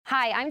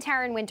Hi, I'm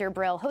Taryn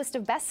Winter-Brill, host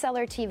of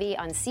Bestseller TV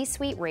on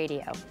C-Suite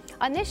Radio.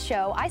 On this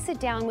show, I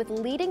sit down with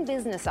leading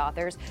business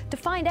authors to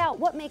find out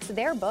what makes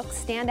their books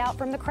stand out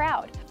from the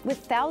crowd. With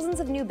thousands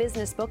of new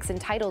business books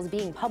and titles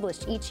being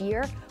published each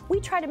year, we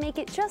try to make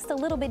it just a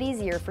little bit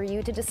easier for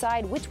you to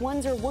decide which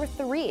ones are worth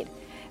the read.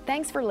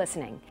 Thanks for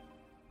listening.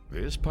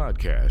 This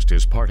podcast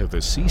is part of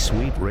the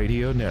C-Suite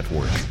Radio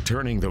Network,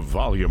 turning the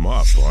volume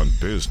up on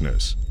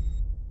business.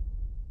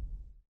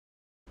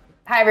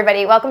 Hi,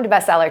 everybody. Welcome to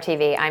Bestseller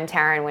TV. I'm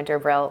Taryn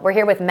Winter-Brill. We're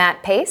here with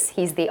Matt Pace.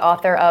 He's the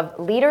author of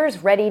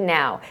Leaders Ready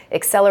Now,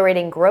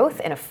 Accelerating Growth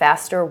in a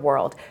Faster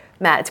World.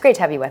 Matt, it's great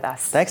to have you with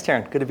us. Thanks,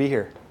 Taryn. Good to be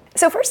here.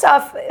 So first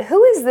off,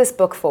 who is this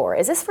book for?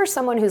 Is this for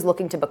someone who's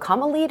looking to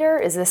become a leader?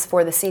 Is this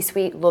for the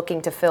C-suite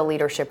looking to fill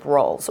leadership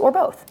roles, or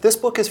both? This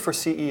book is for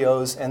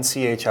CEOs and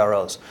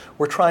CHROs.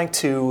 We're trying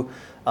to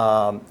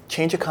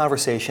change a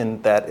conversation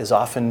that is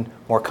often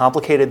more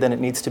complicated than it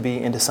needs to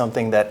be into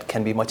something that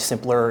can be much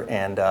simpler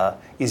and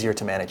easier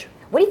to manage.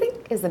 What do you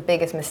think is the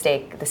biggest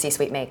mistake the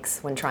C-suite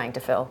makes when trying to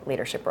fill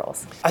leadership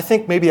roles? I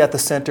think maybe at the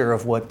center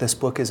of what this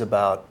book is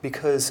about,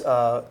 because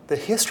the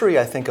history,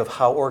 I think, of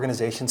how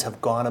organizations have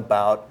gone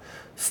about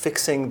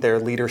fixing their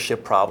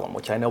leadership problem,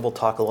 which I know we'll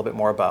talk a little bit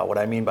more about what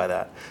I mean by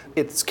that.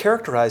 It's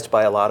characterized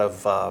by a lot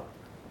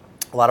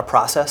of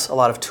process, a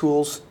lot of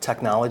tools,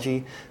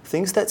 technology,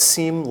 things that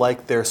seem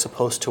like they're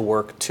supposed to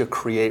work to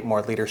create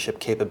more leadership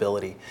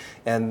capability.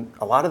 And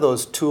a lot of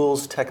those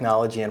tools,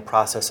 technology, and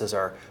processes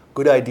are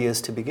good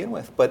ideas to begin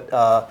with.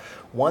 But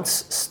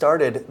once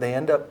started, they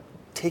end up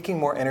taking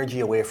more energy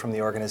away from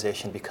the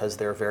organization because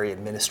they're very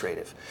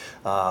administrative.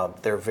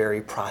 They're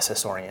very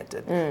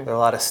process-oriented. There are a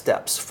lot of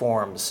steps,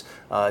 forms,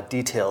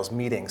 details,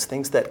 meetings,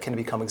 things that can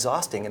become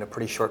exhausting in a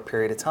pretty short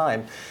period of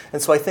time. And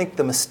so I think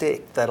the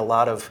mistake that a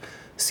lot of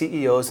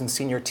CEOs and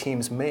senior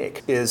teams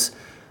make is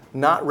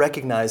not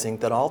recognizing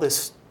that all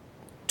this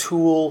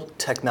tool,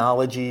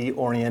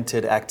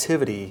 technology-oriented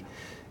activity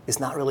is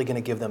not really going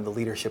to give them the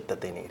leadership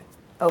that they need.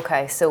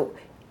 Okay, so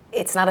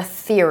it's not a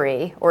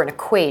theory or an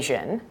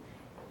equation.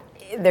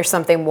 There's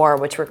something more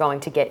which we're going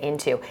to get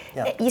into.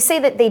 Yeah. You say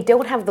that they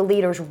don't have the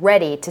leaders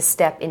ready to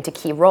step into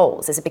key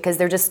roles. Is it because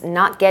they're just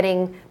not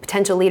getting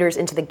potential leaders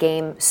into the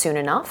game soon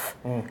enough?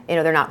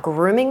 They're not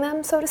grooming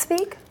them, so to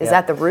speak? Is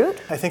that the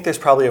root? I think there's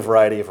probably a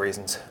variety of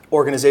reasons.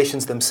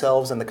 Organizations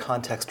themselves and the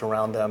context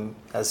around them,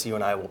 as you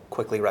and I will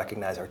quickly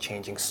recognize, are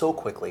changing so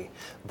quickly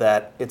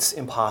that it's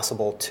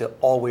impossible to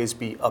always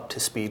be up to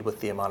speed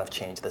with the amount of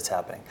change that's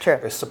happening. Sure.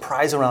 There's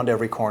surprise around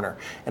every corner.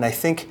 And I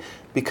think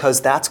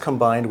because that's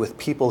combined with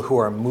people who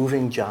are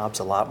moving jobs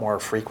a lot more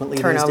frequently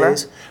Turnover.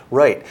 these days.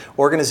 Right.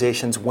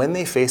 Organizations, when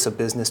they face a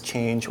business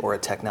change or a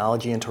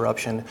technology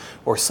interruption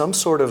or some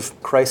sort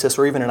of crisis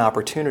or even an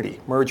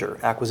opportunity, merger,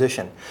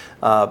 acquisition,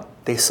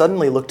 they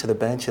suddenly look to the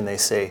bench and they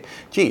say,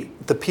 gee,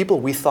 the people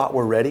we thought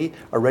were ready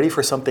are ready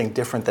for something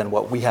different than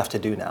what we have to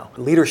do now.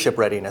 Leadership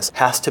readiness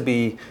has to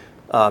be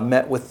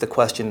met with the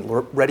question,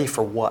 ready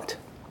for what?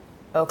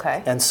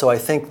 Okay. And so I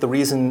think the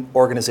reason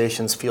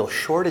organizations feel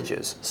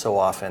shortages so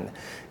often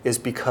is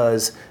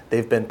because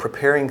they've been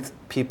preparing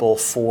people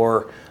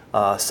for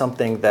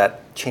something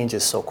that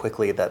changes so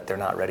quickly that they're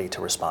not ready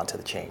to respond to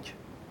the change.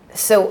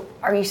 So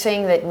are you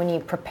saying that when you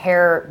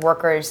prepare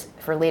workers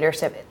for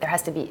leadership, there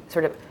has to be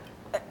sort of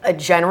a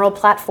general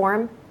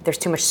platform? There's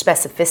too much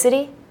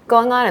specificity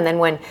going on, and then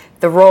when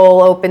the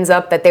role opens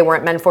up that they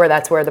weren't meant for,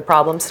 that's where the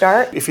problems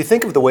start? If you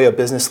think of the way a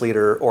business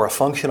leader or a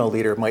functional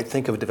leader might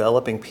think of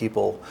developing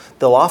people,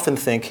 they'll often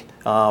think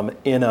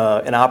in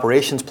an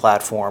operations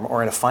platform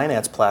or in a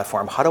finance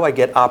platform, how do I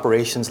get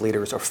operations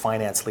leaders or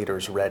finance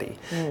leaders ready?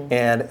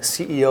 And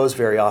CEOs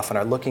very often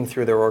are looking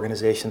through their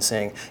organization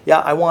saying, yeah,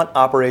 I want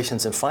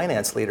operations and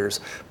finance leaders,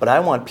 but I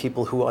want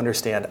people who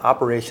understand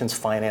operations,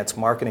 finance,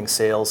 marketing,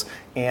 sales,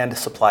 and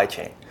supply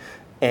chain.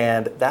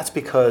 And that's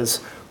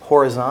because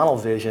horizontal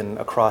vision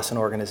across an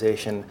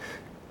organization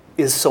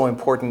is so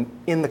important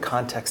in the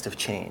context of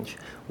change.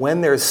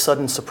 When there's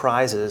sudden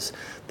surprises,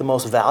 the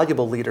most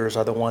valuable leaders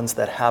are the ones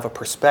that have a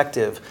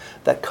perspective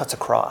that cuts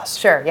across.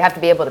 Sure, you have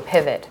to be able to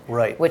pivot,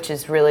 right? Which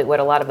is really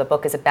what a lot of the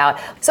book is about.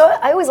 So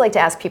I always like to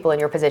ask people in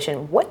your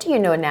position, what do you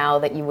know now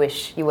that you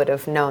wish you would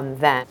have known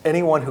then?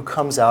 Anyone who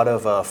comes out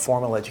of a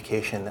formal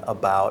education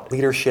about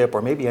leadership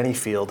or maybe any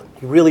field,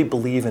 you really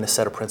believe in a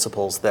set of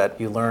principles that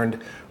you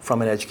learned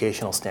from an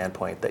educational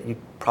standpoint, that you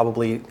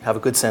probably have a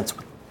good sense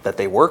that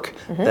they work,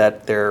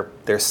 that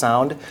they're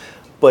sound.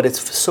 But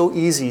it's so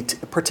easy,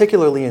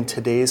 particularly in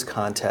today's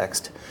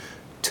context,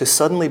 to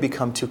suddenly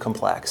become too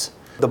complex.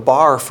 The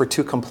bar for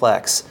too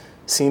complex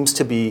seems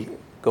to be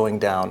going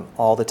down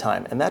all the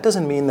time. And that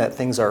doesn't mean that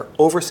things are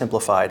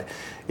oversimplified.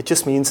 It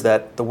just means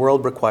that the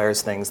world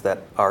requires things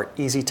that are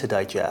easy to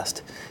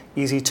digest,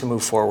 easy to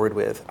move forward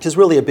with, which is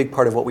really a big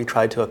part of what we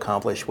tried to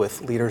accomplish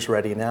with Leaders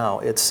Ready Now.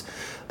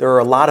 There are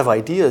a lot of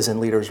ideas in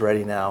Leaders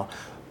Ready Now,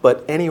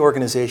 but any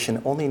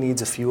organization only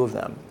needs a few of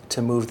them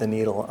to move the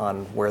needle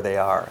on where they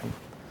are.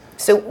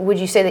 So would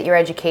you say that your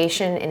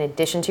education, in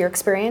addition to your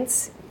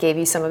experience, gave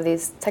you some of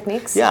these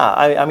techniques? Yeah,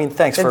 I mean,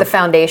 thanks for the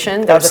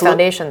foundation. There's a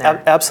foundation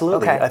there.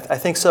 Absolutely, Okay. I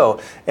think so.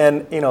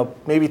 And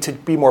maybe to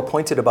be more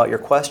pointed about your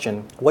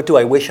question, what do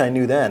I wish I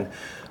knew then?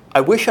 I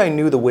wish I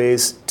knew the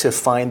ways to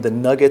find the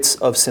nuggets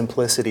of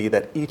simplicity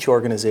that each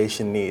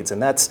organization needs.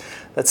 And that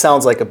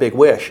sounds like a big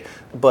wish,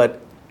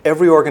 but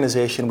every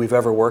organization we've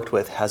ever worked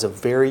with has a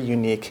very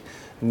unique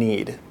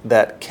need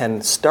that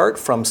can start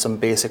from some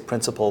basic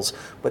principles,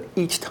 but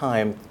each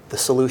time the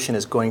solution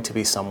is going to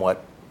be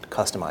somewhat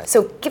customized.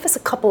 So give us a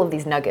couple of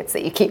these nuggets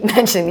that you keep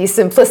mentioning, these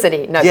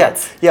simplicity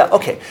nuggets. Yeah,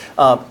 okay.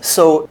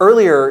 So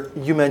earlier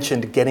you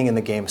mentioned getting in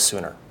the game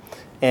sooner.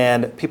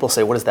 And people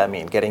say, what does that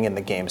mean, getting in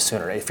the game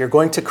sooner? If you're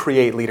going to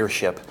create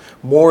leadership,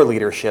 more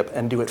leadership,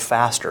 and do it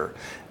faster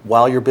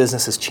while your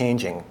business is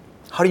changing,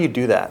 how do you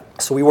do that?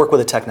 So we work with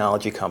a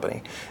technology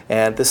company,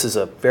 and this is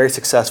a very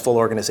successful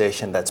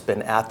organization that's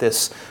been at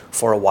this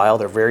for a while.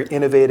 They're very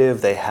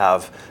innovative. They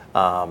have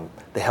a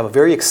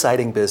very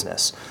exciting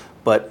business,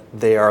 but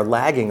they are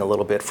lagging a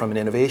little bit from an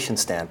innovation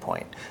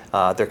standpoint.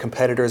 Their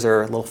competitors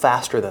are a little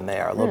faster than they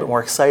are, a little bit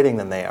more exciting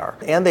than they are.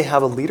 And they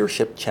have a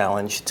leadership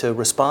challenge to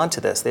respond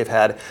to this. They've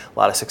had a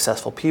lot of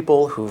successful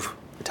people who've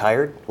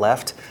retired,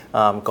 left,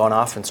 gone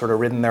off and sort of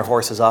ridden their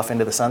horses off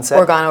into the sunset.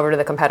 Or gone over to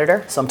the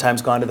competitor?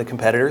 Sometimes gone to the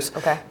competitors.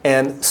 Okay.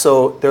 And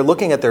so they're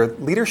looking at their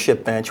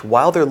leadership bench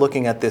while they're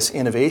looking at this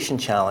innovation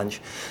challenge.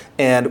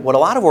 And what a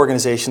lot of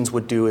organizations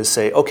would do is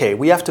say, okay,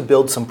 we have to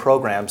build some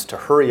programs to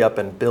hurry up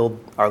and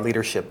build our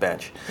leadership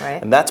bench.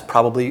 Right. And that's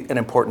probably an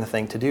important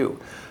thing to do.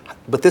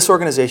 But this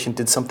organization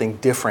did something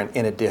different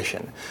in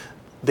addition.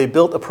 They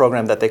built a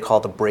program that they call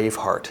the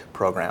Braveheart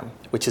program,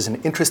 which is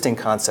an interesting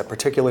concept,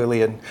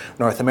 particularly in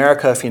North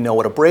America. If you know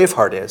what a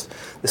Braveheart is,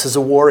 this is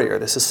a warrior.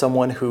 This is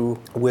someone who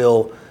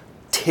will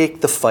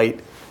take the fight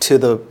to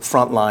the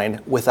front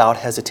line without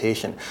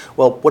hesitation.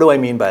 Well, what do I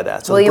mean by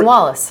that? So William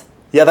Wallace.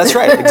 Yeah, that's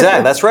right.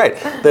 Exactly, that's right.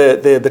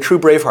 The true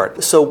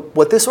Braveheart. So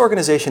what this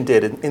organization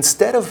did,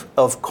 instead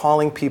of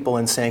calling people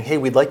and saying, hey,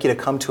 we'd like you to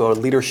come to a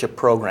leadership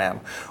program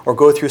or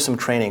go through some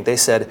training, they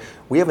said,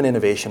 we have an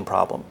innovation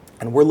problem,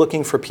 and we're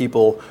looking for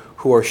people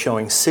who are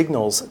showing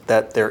signals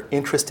that they're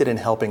interested in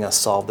helping us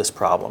solve this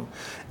problem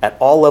at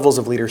all levels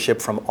of leadership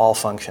from all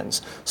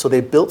functions. So they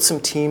built some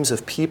teams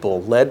of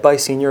people led by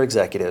senior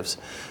executives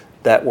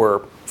that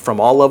were from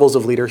all levels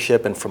of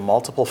leadership and from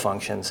multiple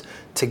functions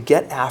to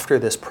get after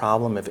this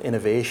problem of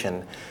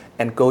innovation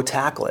and go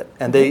tackle it.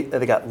 And they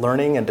got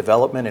learning and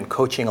development and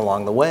coaching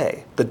along the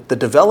way. The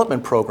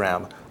development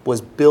program was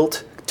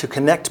built to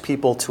connect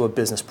people to a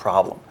business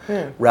problem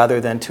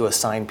rather than to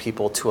assign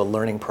people to a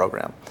learning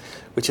program,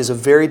 which is a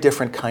very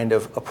different kind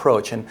of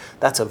approach. And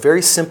that's a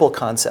very simple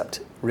concept,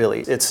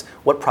 really. It's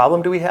what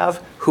problem do we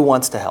have? Who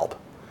wants to help?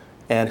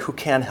 And who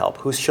can help,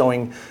 who's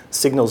showing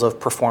signals of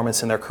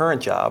performance in their current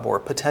job or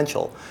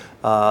potential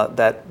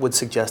that would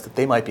suggest that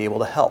they might be able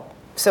to help.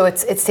 So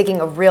it's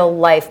taking a real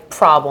life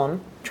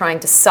problem, trying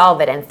to solve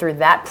it, and through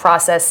that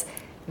process,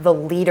 the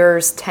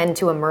leaders tend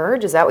to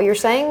emerge. Is that what you're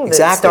saying?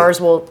 Exactly. The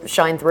stars will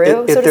shine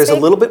through, There's a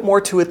little bit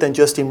more to it than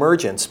just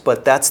emergence,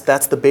 but that's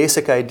the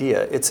basic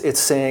idea. It's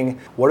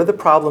saying, what are the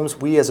problems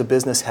we as a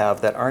business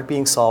have that aren't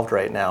being solved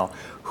right now?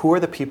 Who are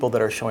the people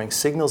that are showing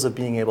signals of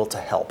being able to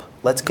help?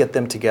 Let's get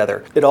them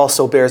together. It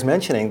also bears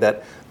mentioning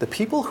that the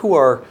people who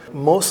are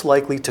most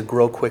likely to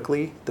grow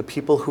quickly, the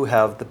people who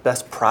have the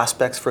best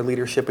prospects for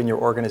leadership in your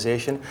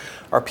organization,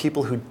 are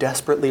people who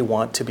desperately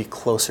want to be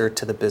closer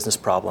to the business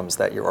problems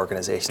that your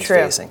organization is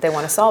facing. They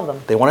want to solve them.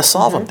 They want to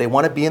solve them. They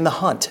want to be in the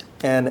hunt.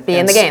 And be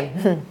in the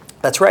game.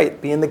 That's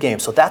right, be in the game.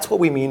 So that's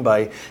what we mean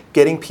by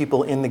getting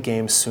people in the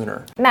game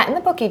sooner. Matt, in the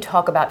book you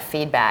talk about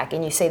feedback,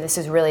 and you say this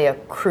is really a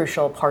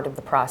crucial part of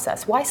the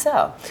process. Why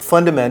so?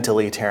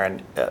 Fundamentally,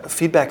 Taryn,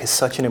 feedback is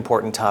such an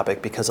important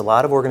topic because a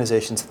lot of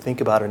organizations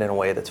think about it in a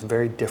way that's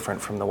very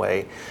different from the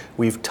way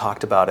we've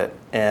talked about it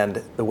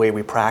and the way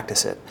we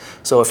practice it.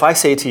 So if I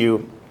say to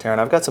you, Taryn,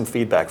 I've got some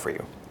feedback for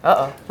you.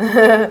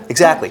 Uh-oh.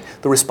 Exactly.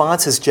 The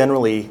response is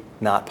generally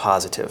not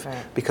positive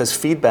because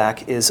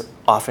feedback is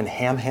often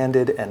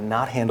ham-handed and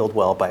not handled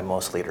well by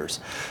most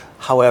leaders.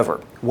 However,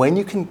 when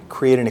you can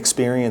create an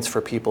experience for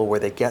people where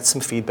they get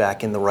some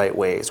feedback in the right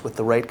ways, with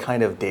the right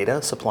kind of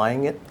data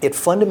supplying it, it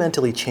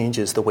fundamentally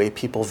changes the way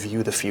people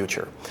view the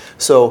future.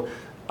 So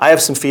I have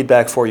some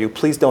feedback for you,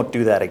 please don't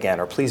do that again,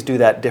 or please do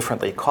that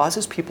differently. It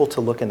causes people to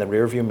look in the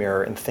rearview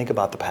mirror and think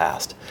about the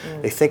past.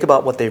 They think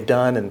about what they've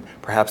done and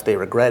perhaps they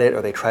regret it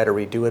or they try to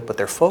redo it, but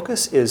their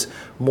focus is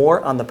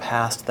more on the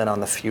past than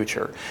on the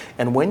future.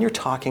 And when you're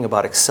talking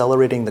about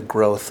accelerating the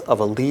growth of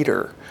a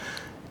leader,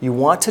 you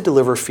want to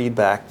deliver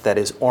feedback that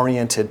is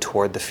oriented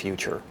toward the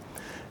future.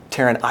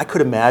 Taryn, I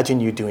could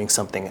imagine you doing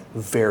something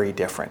very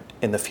different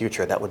in the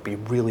future that would be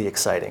really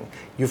exciting.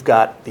 You've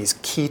got these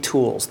key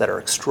tools that are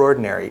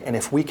extraordinary, and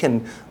if we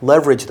can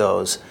leverage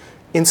those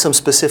in some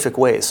specific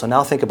ways, so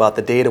now think about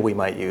the data we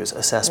might use,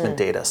 assessment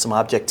data, some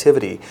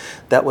objectivity,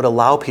 that would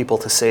allow people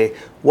to say,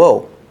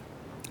 whoa,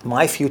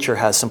 my future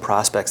has some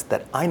prospects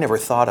that I never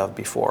thought of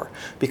before,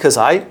 because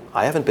I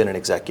haven't been an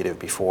executive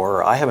before,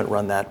 or I haven't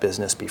run that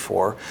business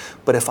before.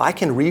 But if I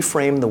can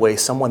reframe the way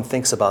someone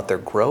thinks about their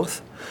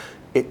growth,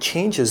 it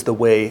changes the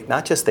way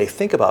not just they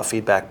think about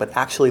feedback, but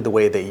actually the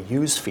way they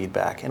use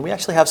feedback. And we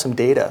actually have some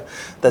data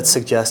that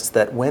suggests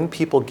that when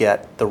people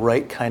get the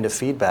right kind of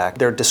feedback,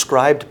 they're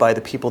described by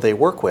the people they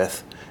work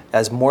with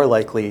as more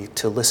likely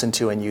to listen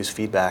to and use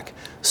feedback.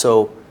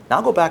 So now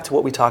go back to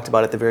what we talked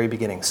about at the very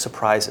beginning,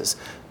 surprises,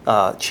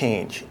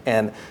 change.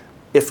 And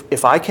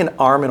if I can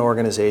arm an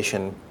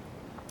organization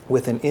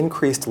with an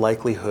increased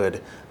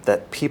likelihood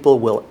that people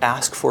will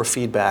ask for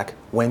feedback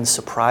when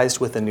surprised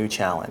with a new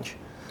challenge,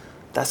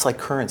 that's like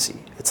currency.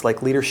 It's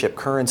like leadership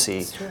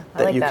currency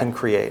that you can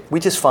create. We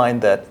just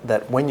find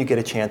that when you get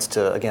a chance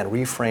to, again,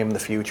 reframe the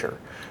future,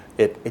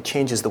 it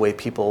changes the way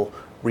people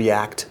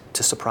react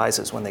to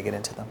surprises when they get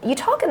into them. You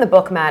talk in the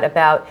book, Matt,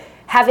 about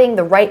having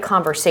the right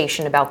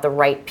conversation about the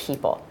right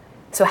people.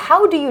 So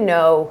how do you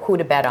know who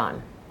to bet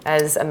on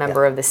as a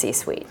member of the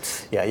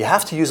C-suite? Yeah, you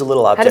have to use a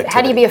little objectivity.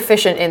 How do you be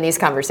efficient in these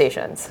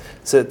conversations?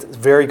 So it's a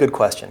very good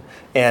question.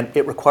 And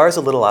it requires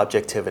a little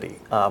objectivity.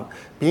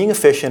 Being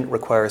efficient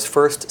requires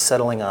first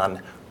settling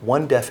on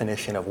one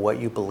definition of what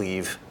you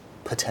believe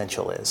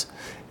potential is.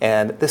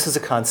 And this is a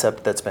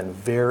concept that's been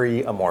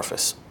very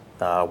amorphous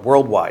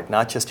worldwide,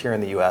 not just here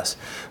in the US,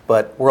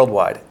 but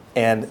worldwide.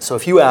 And so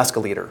if you ask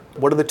a leader,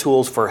 what are the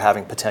tools for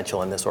having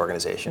potential in this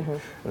organization?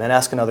 And then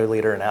ask another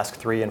leader and ask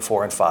 3 and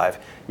 4 and 5.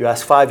 You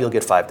ask 5, you'll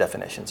get 5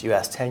 definitions. You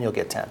ask 10, you'll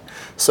get 10.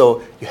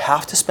 So you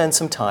have to spend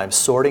some time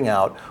sorting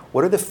out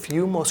what are the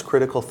few most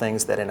critical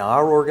things that in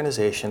our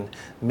organization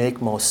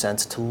make most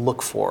sense to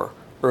look for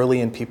early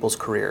in people's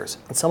careers.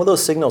 And some of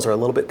those signals are a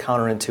little bit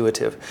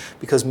counterintuitive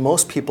because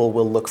most people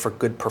will look for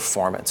good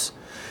performance,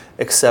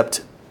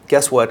 except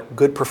guess what?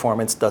 Good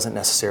performance doesn't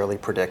necessarily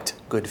predict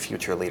good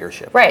future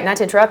leadership. Right, not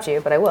to interrupt you,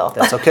 but I will.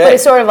 That's okay. But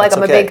it's sort of like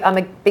That's I'm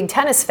a big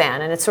tennis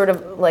fan, and it's sort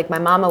of like my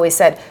mom always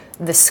said,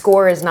 the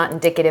score is not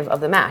indicative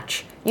of the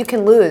match. You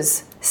can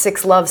lose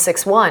 6-love,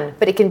 6-1,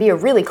 but it can be a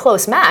really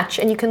close match,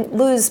 and you can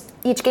lose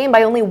each game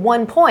by only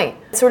 1 point.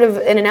 It's sort of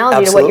an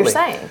analogy to what you're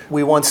saying.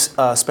 We once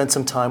spent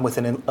some time with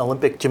an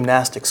Olympic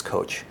gymnastics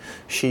coach.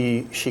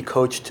 She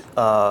coached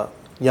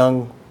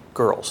young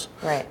girls.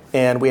 Right.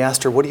 And we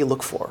asked her, what do you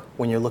look for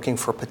when you're looking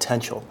for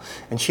potential?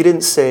 And she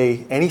didn't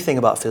say anything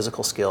about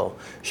physical skill.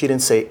 She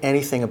didn't say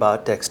anything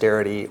about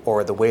dexterity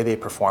or the way they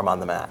perform on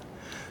the mat.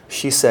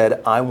 She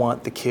said, I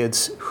want the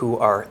kids who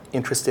are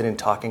interested in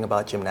talking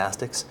about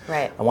gymnastics.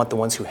 Right. I want the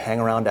ones who hang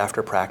around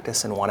after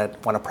practice and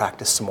want to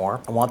practice some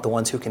more. I want the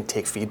ones who can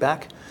take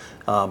feedback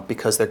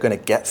because they're going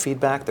to get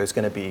feedback. There's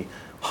going to be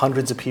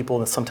hundreds of people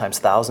and sometimes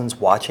thousands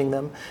watching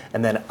them,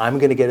 and then I'm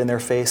going to get in their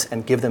face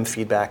and give them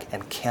feedback,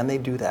 and can they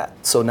do that?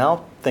 So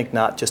now think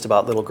not just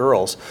about little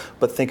girls,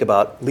 but think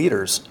about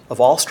leaders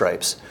of all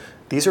stripes.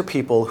 These are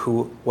people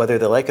who, whether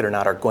they like it or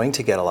not, are going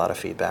to get a lot of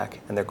feedback,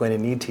 and they're going to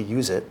need to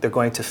use it. They're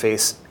going to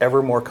face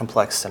ever more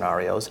complex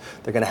scenarios.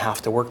 They're going to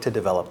have to work to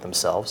develop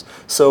themselves.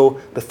 So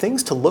the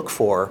things to look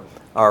for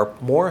are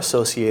more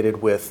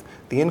associated with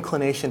the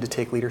inclination to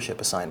take leadership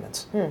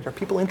assignments. Are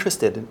people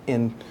interested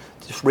in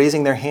just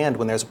raising their hand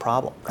when there's a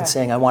problem and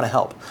saying, I want to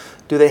help?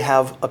 Do they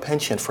have a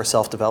penchant for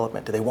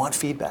self-development? Do they want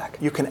feedback?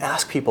 You can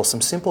ask people some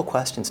simple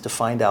questions to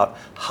find out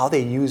how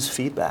they use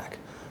feedback.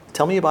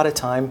 Tell me about a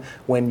time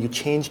when you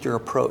changed your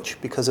approach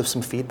because of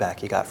some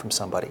feedback you got from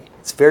somebody.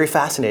 It's very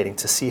fascinating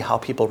to see how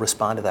people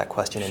respond to that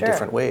question in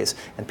different ways.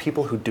 And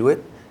people who do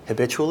it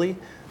habitually,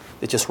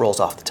 it just rolls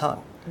off the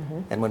tongue.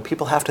 And when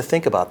people have to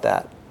think about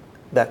that,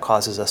 that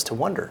causes us to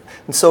wonder.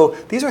 And so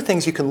these are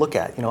things you can look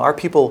at. You know, are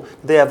people,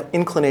 do they have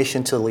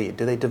inclination to lead?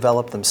 Do they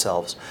develop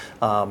themselves?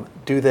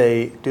 Do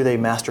they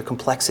master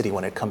complexity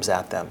when it comes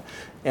at them?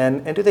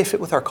 And do they fit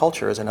with our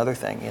culture is another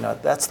thing. You know,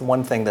 that's the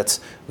one thing that's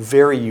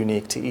very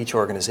unique to each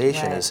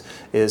organization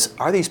is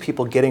are these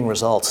people getting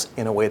results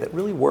in a way that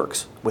really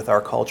works with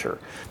our culture?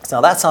 Now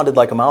that sounded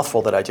like a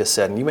mouthful that I just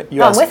said. And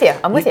you asked,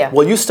 I'm with you.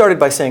 Well, you started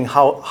by saying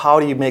how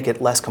do you make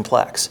it less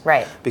complex?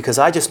 Right. Because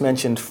I just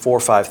mentioned 4 or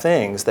 5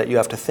 things that you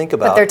have to think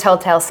about. But they're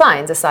telltale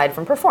signs aside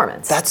from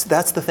performance.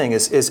 That's the thing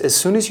is as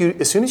soon as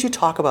you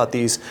talk about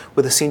these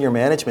with a senior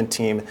management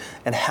team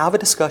and have a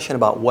discussion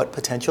about what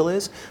potential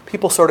is,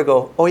 people sort of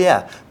go, oh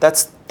yeah,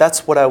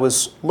 that's what I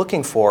was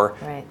looking for.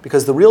 Right.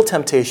 Because the real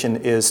temptation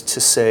is to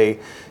say,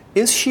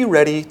 is she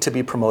ready to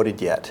be promoted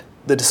yet?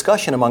 The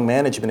discussion among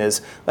management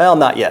is, well,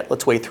 not yet.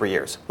 Let's wait 3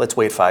 years. Let's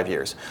wait 5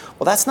 years.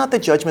 Well, that's not the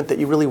judgment that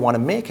you really want to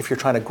make if you're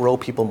trying to grow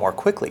people more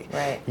quickly.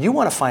 Right. You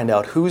want to find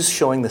out who's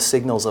showing the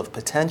signals of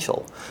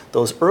potential,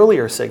 those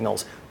earlier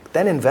signals,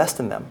 then invest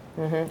in them.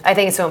 I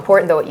think it's so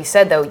important, though, what you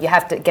said, though, you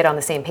have to get on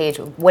the same page.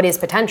 What is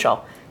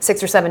potential?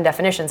 6 or 7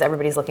 definitions,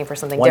 everybody's looking for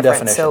something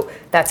different. Definition. So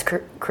that's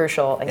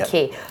crucial and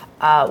key.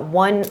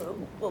 One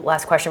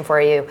last question for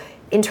you.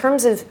 In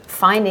terms of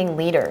finding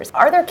leaders,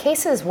 are there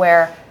cases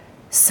where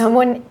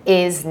someone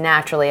is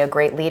naturally a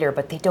great leader,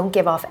 but they don't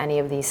give off any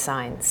of these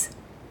signs?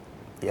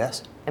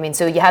 Yes. I mean,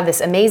 so you have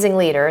this amazing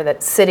leader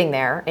that's sitting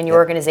there in your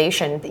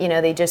organization,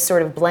 they just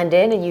sort of blend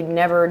in and you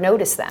never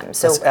notice them.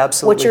 So that's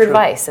absolutely what's your true.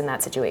 advice in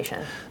that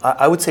situation?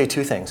 I would say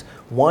two things.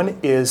 One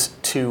is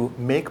to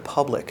make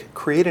public,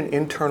 create an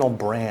internal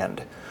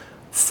brand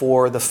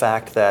for the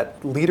fact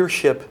that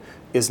leadership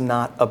is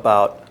not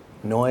about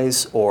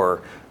noise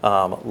or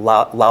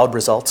loud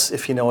results,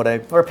 if you know what I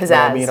or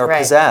pizzazz, mean, or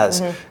right.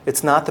 pizzazz.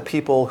 It's not the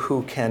people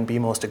who can be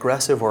most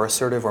aggressive or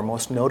assertive or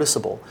most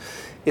noticeable.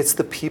 It's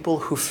the people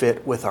who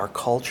fit with our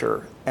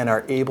culture and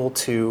are able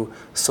to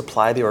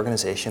supply the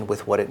organization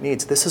with what it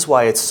needs. This is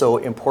why it's so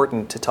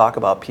important to talk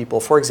about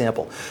people. For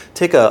example,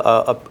 take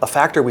a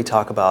factor we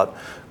talk about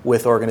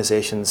with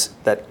organizations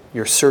that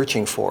you're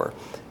searching for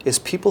is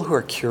people who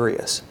are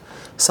curious.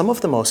 Some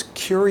of the most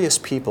curious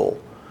people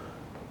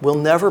will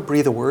never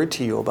breathe a word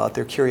to you about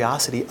their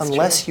curiosity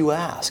unless you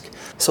ask.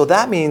 So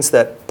that means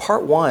that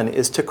part one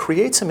is to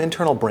create some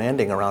internal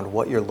branding around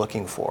what you're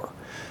looking for.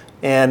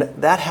 And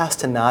that has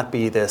to not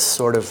be this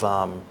sort of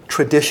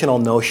traditional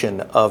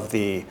notion of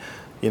the,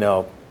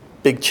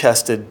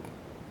 big-chested,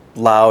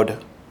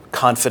 loud,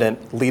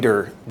 confident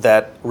leader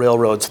that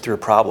railroads through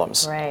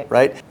problems,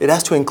 right? It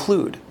has to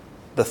include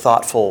the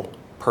thoughtful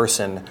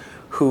person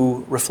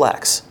who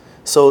reflects.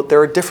 So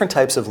there are different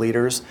types of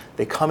leaders.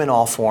 They come in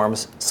all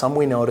forms. Some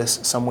we notice,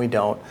 some we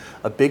don't.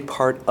 A big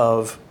part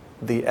of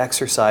the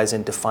exercise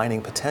in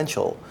defining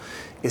potential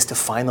is to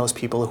find those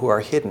people who are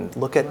hidden.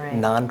 Look at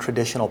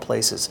non-traditional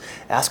places.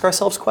 Ask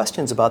ourselves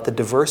questions about the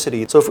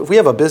diversity. So if we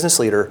have a business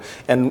leader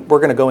and we're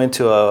going to go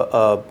into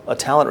a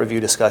talent review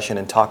discussion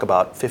and talk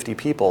about 50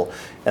 people,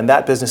 and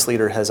that business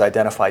leader has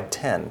identified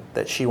 10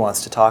 that she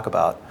wants to talk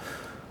about,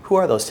 who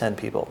are those 10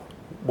 people?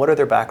 What are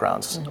their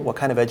backgrounds? What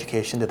kind of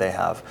education do they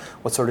have?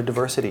 What sort of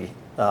diversity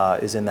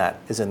is in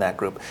that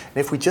group? And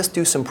if we just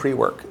do some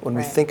pre-work, when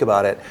we think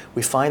about it,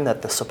 we find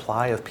that the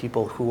supply of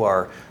people who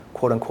are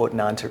quote-unquote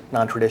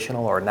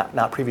non-traditional or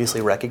not previously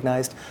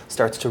recognized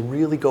starts to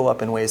really go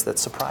up in ways that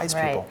surprise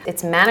people.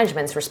 It's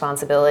management's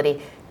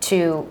responsibility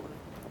to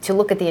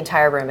look at the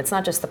entire room. It's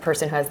not just the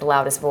person who has the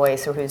loudest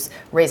voice or who's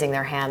raising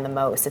their hand the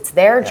most. It's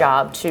their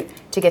job to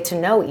get to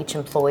know each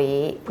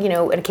employee,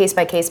 at a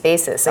case-by-case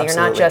basis. So you're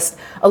not just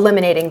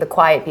eliminating the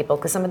quiet people,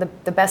 because some of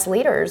the best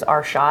leaders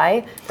are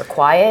shy, they're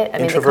quiet. I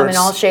mean, they come in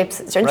all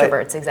shapes.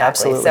 Introverts, exactly.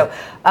 Absolutely. So,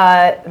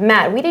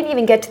 Matt, we didn't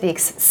even get to the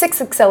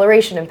 6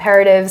 acceleration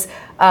imperatives.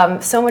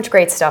 So much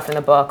great stuff in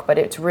the book, but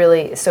it's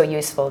really so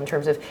useful in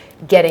terms of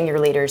getting your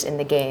leaders in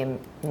the game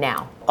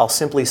now. I'll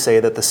simply say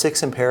that the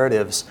 6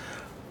 imperatives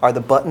are the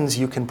buttons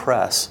you can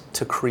press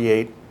to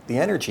create the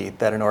energy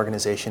that an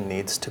organization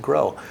needs to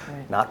grow.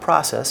 Not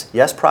process.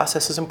 Yes,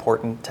 process is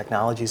important,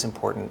 technology is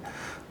important,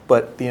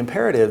 but the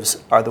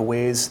imperatives are the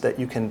ways that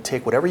you can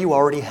take whatever you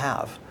already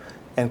have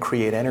and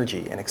create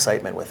energy and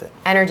excitement with it.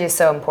 Energy is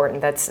so important.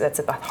 That's at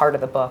the heart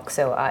of the book.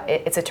 So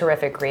it's a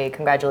terrific read.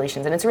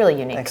 Congratulations. And it's really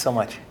unique. Thanks so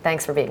much.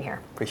 Thanks for being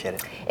here. Appreciate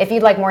it. If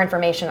you'd like more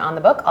information on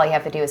the book, all you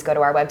have to do is go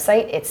to our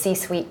website. It's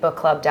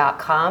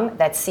c-suitebookclub.com.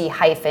 That's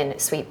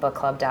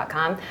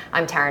c-suitebookclub.com.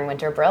 I'm Taryn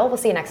Winter-Brill. We'll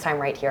see you next time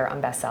right here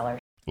on Bestseller.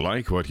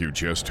 Like what you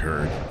just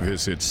heard?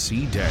 Visit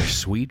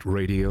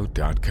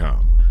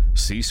c-suiteradio.com.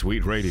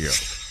 C-Suite Radio,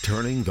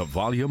 turning the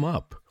volume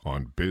up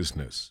on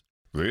business.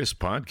 This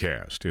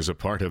podcast is a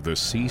part of the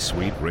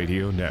C-Suite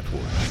Radio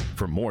Network.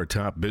 For more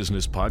top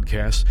business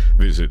podcasts,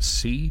 visit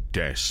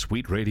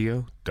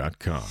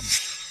c-suiteradio.com.